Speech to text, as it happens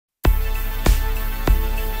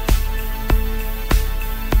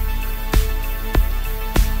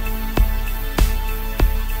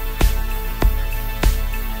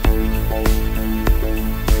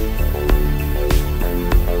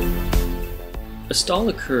A stall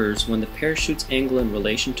occurs when the parachute's angle in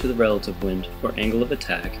relation to the relative wind, or angle of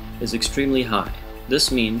attack, is extremely high.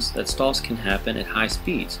 This means that stalls can happen at high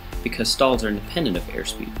speeds, because stalls are independent of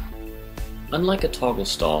airspeed. Unlike a toggle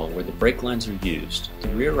stall where the brake lines are used, the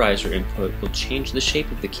rear riser input will change the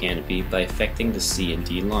shape of the canopy by affecting the C and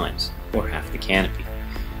D lines, or half the canopy.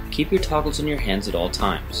 Keep your toggles in your hands at all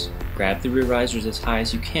times. Grab the rear risers as high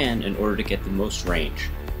as you can in order to get the most range,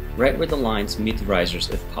 right where the lines meet the risers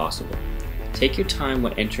if possible. Take your time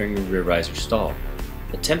when entering your rear riser stall.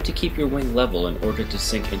 Attempt to keep your wing level in order to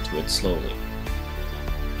sink into it slowly.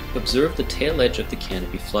 Observe the tail edge of the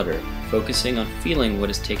canopy flutter, focusing on feeling what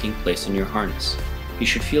is taking place in your harness. You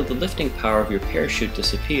should feel the lifting power of your parachute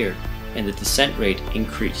disappear and the descent rate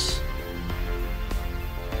increase.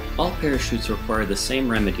 All parachutes require the same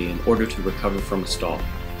remedy in order to recover from a stall.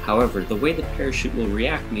 However, the way the parachute will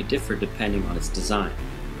react may differ depending on its design.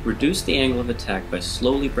 Reduce the angle of attack by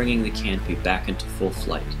slowly bringing the canopy back into full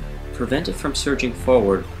flight. Prevent it from surging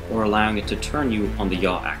forward or allowing it to turn you on the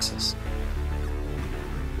yaw axis.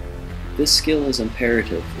 This skill is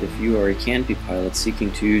imperative if you are a canopy pilot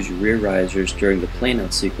seeking to use your rear risers during the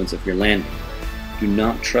plane-out sequence of your landing. Do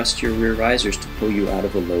not trust your rear risers to pull you out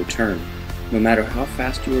of a low turn. No matter how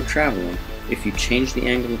fast you are traveling, if you change the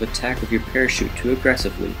angle of attack of your parachute too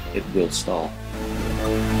aggressively, it will stall.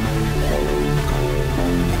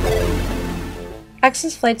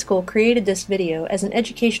 Axis Flight School created this video as an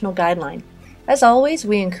educational guideline. As always,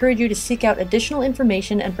 we encourage you to seek out additional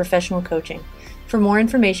information and professional coaching. For more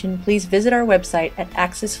information, please visit our website at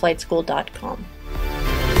axisflightschool.com.